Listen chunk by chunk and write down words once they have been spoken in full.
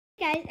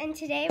guys, and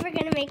today we're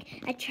gonna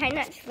make a try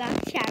not to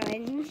laugh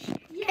challenge.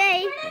 Yeah,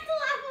 Okay, try not to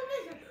laugh on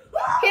this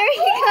one. here we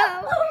go.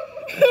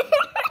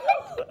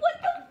 What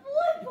the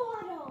floor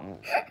bottle?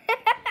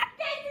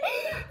 Guys, this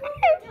is one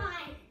more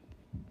time.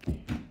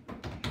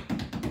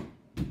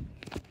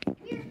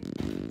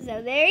 So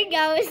there he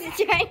goes,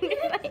 trying to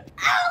fight.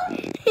 Ow!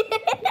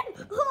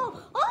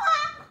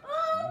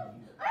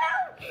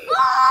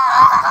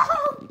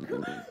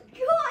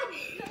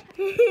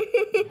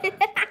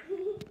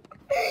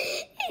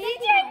 Is he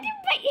trying to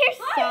bite your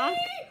sock?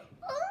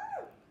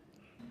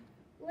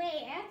 Wait, I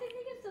have to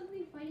think of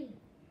something funny.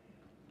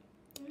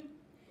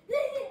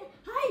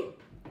 Hi!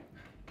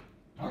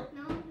 No,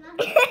 not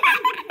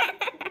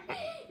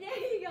there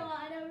you go,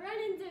 Anna. Run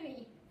into me.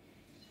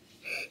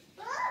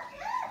 No!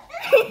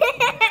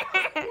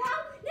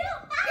 I'm scared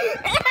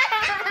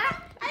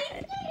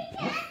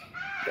again.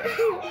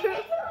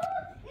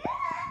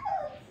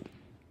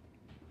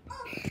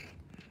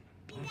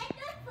 Is that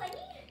not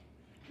funny?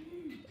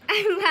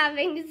 I'm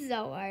laughing so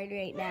hard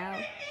right now.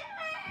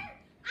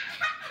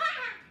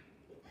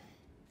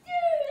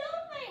 Dude, that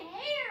was my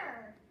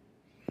hair.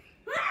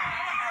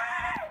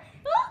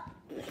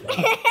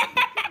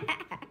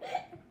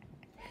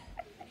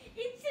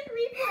 Instant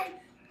replay.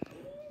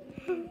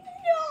 No.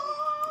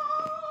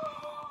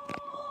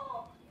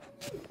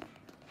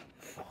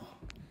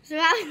 So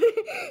how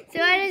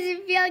does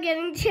it feel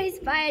getting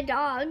chased by a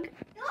dog?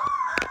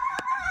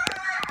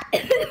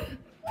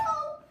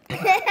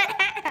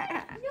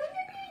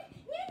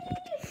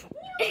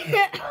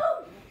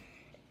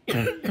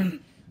 Oh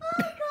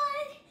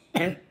God!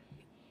 But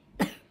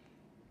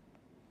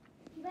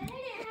I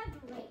didn't have a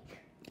rake.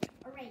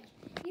 A rake.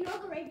 You know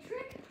the rake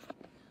trick?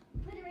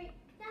 Put the rake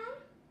down.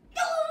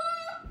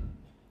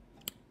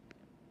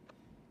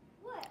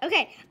 What?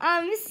 Okay,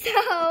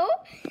 so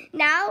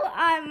now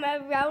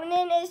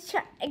Ronan is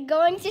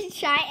going to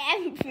try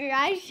and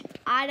brush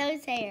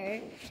Otto's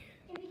hair.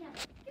 Give me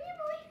that. Give me a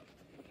boy.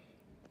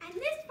 And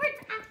this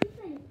part's actually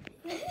funny.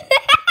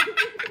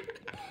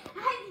 I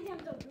think I'm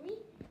so funny.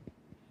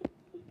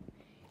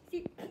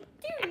 Dude,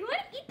 you want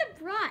to eat the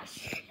brush?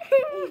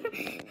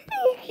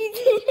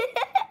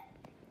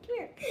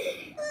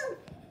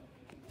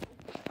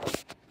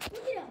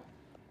 Come here.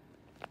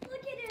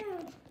 Look at him.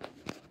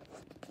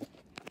 Look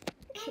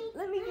at him.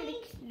 Let me get a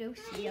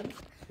close look.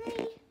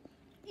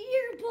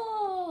 Ear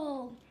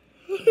ball.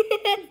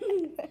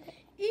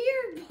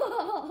 Ear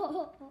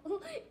ball. No, not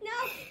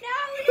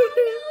the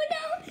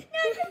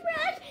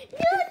brush.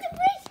 No, the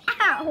brush.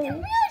 Ow. The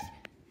brush.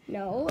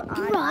 No,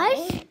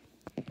 Brush?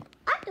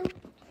 Otto.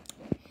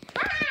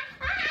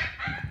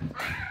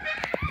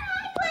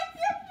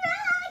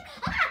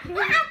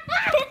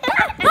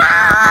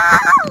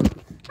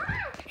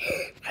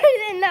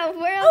 What in the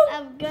world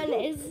of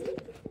goodness?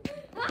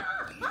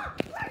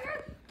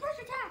 Brush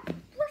attack.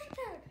 Brush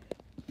attack.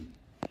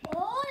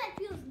 Oh, that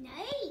feels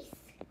nice.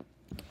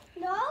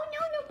 No,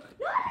 not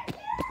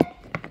again.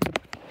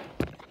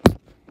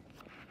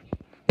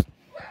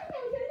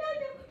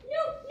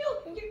 No.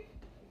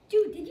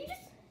 Dude, did you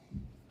just...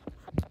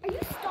 Are you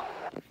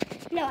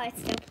stopped? No, it's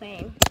still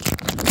playing.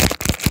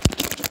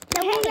 So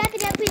we'll wrap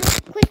it up with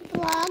a quick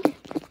vlog.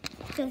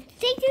 So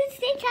stay tuned,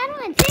 stay channel,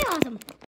 and stay awesome.